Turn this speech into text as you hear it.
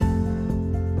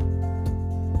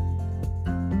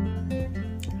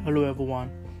Hello everyone,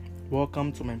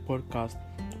 welcome to my podcast,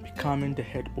 Becoming the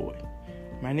Head Boy.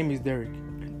 My name is Derek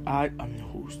and I am your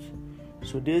host.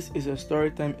 So this is a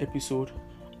storytime episode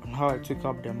on how I took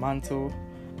up the mantle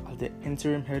as the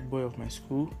interim head boy of my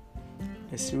school,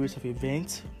 a series of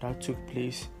events that took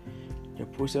place, the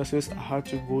processes I had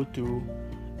to go through,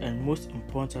 and most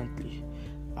importantly,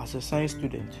 as a science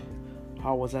student,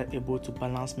 how was I able to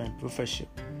balance my professorship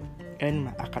and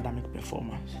my academic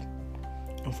performance.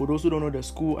 And for those who don't know the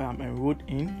school I am enrolled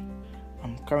in,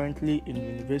 I'm currently in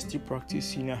University Practice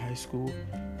Senior High School,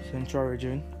 Central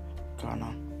Region,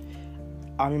 Ghana.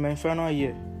 I'm in my final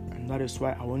year, and that is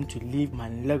why I want to leave my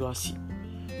legacy,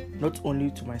 not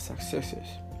only to my successors,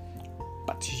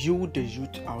 but you, the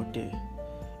youth out there,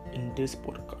 in this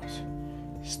podcast.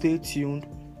 Stay tuned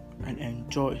and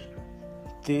enjoy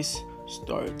this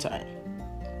story time.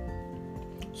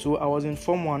 So I was in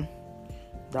Form 1,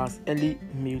 that's early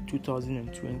May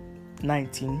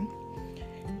 2019,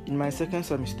 in my second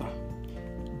semester.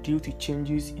 Due to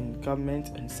changes in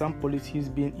government and some policies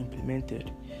being implemented,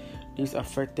 this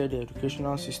affected the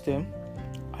educational system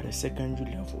at the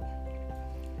secondary level.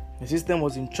 The system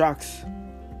was in tracks,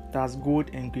 that's gold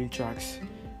and green tracks.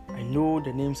 I know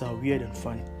the names are weird and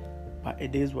funny, but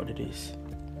it is what it is.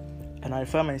 And I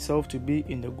found myself to be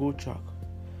in the gold track.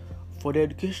 For the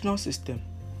educational system,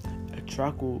 a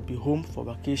track will be home for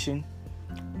vacation,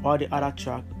 while the other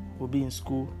track will be in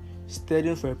school,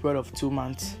 studying for a period of 2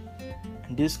 months,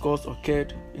 and this course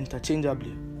occurred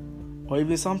interchangeably, or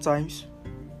even sometimes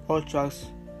all tracks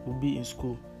will be in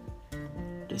school.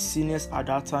 The seniors at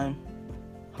that time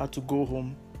had to go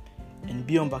home and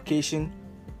be on vacation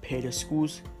per the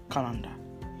school's calendar.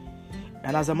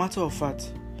 And as a matter of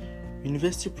fact,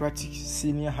 University Practice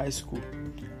Senior High School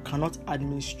cannot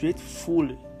administrate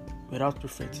fully without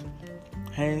prefect.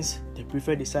 Hence, the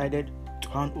prefect decided to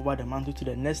hand over the mantle to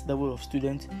the next level of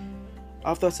students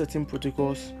after certain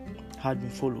protocols had been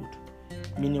followed,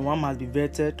 meaning one must be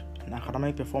vetted and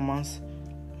academic performance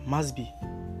must be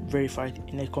verified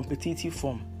in a competitive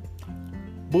form.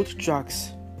 Both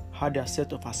tracks had their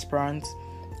set of aspirants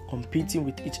competing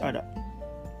with each other.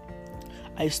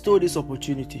 I stole this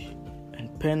opportunity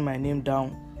and penned my name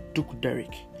down, Duke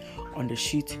Derek, on the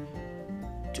sheet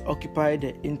to occupy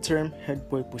the interim head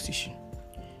boy position.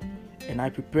 And I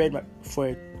prepared for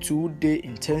a 2-day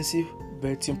intensive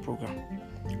vetting program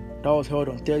that was held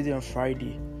on Thursday and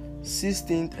Friday,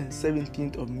 16th and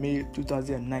 17th of May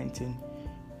 2019,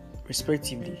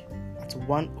 respectively, at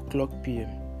 1:00 p.m.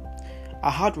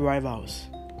 I had rivals,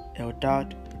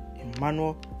 Eldad,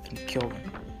 Emmanuel, and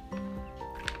Kelvin.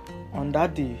 On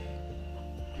that day,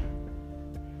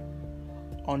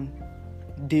 on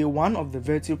day 1 of the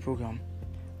vetting program,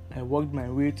 I walked my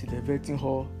way to the vetting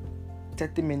hall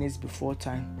 30 minutes before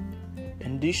time,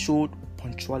 and this showed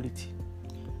punctuality.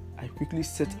 I quickly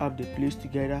set up the place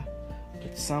together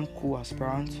with some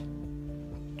co-aspirants.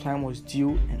 Time was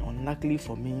due, and unluckily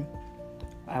for me,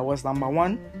 I was number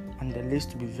 1 on the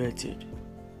list to be vetted.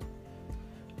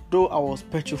 Though I was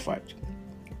petrified,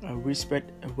 I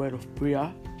whispered a word of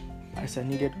prayer as I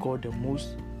needed God the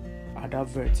most at that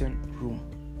vetting room.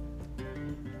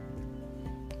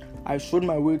 I showed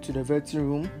my way to the vetting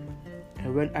room,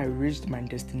 and when I reached my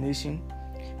destination,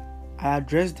 I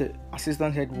addressed the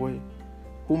assistant head boy,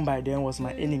 whom by then was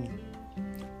my enemy,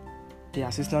 the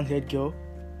assistant head girl,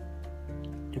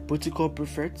 the protocol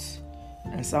prefects,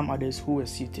 and some others who were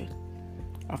seated.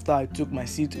 After I took my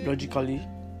seat logically,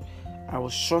 I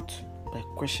was shot by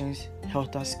questions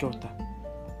helter-skelter.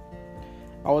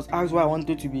 I was asked why I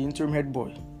wanted to be interim head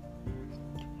boy.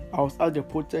 I was asked the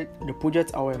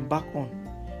project I will embark on,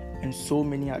 and so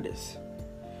many others.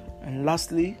 And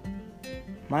lastly,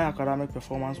 my academic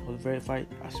performance was verified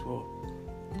as well.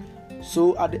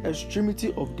 So at the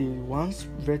extremity of day 1's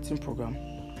vetting program,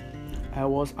 I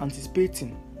was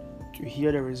anticipating to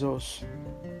hear the results.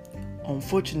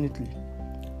 Unfortunately,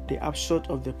 the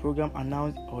upshot of the program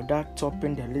announced Eldad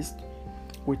topping the list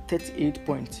with 38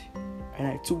 points, and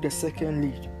I took the second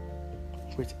lead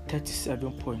with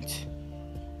 37 points,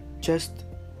 just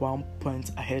 1 point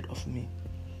ahead of me.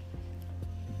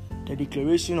 The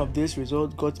declaration of this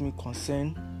result got me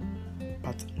concerned,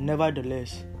 but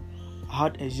nevertheless, I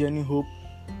had a genuine hope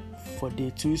for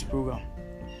day 2's program.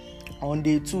 On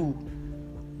day 2,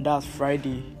 that's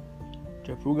Friday,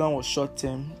 the program was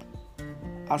short-term.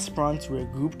 Aspirants were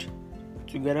grouped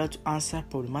together to answer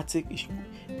problematic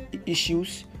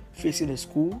issues facing the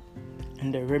school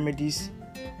and the remedies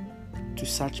to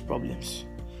such problems.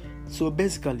 So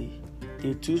basically,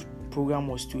 day 2's program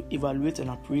was to evaluate and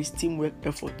appraise teamwork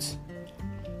efforts.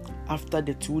 After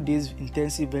the 2 days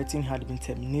intensive vetting had been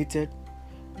terminated,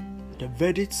 The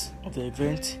verdict of the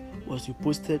event was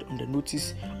reposted on the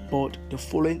notice board the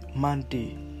following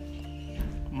Monday.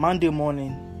 Monday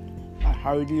morning, I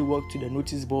hurriedly walked to the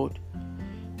notice board,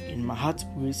 in my heart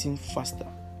racing faster.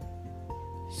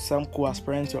 Some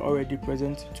co-aspirants were already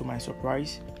present to my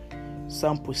surprise,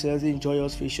 some possessing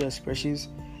joyous facial expressions,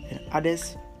 and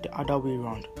others the other way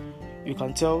around. You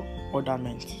can tell what that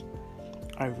meant.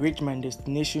 I reached my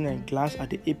destination and glanced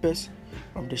at the apex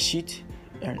of the sheet,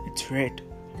 and it read,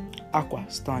 Aqua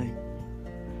Stanley.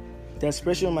 The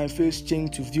expression on my face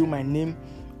changed to view my name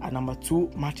at number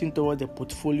 2 marching toward the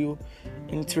portfolio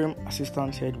interim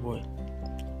assistant head boy.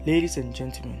 Ladies and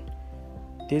gentlemen,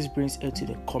 this brings us to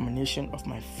the culmination of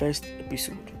my first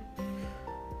episode.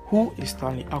 Who is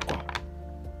Stanley Aqua?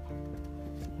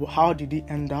 How did he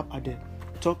end up at the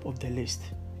top of the list?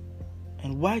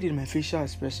 And why did my facial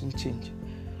expression change?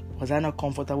 Was I not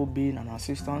comfortable being an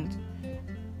assistant?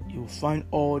 You will find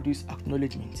all these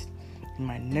acknowledgements in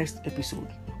my next episode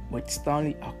with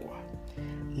Stanley Aqua.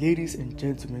 Ladies and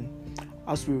gentlemen,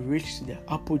 as we reach the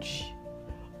apogee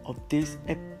of this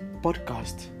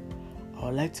podcast, I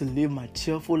would like to leave my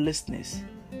cheerful listeners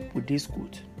with this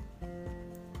quote.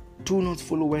 Do not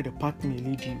follow where the path may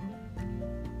lead you.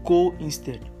 Go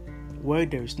instead where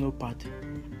there is no path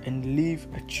and leave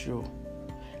a trail.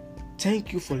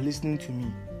 Thank you for listening to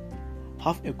me.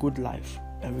 Have a good life,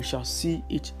 and we shall see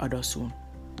each other soon.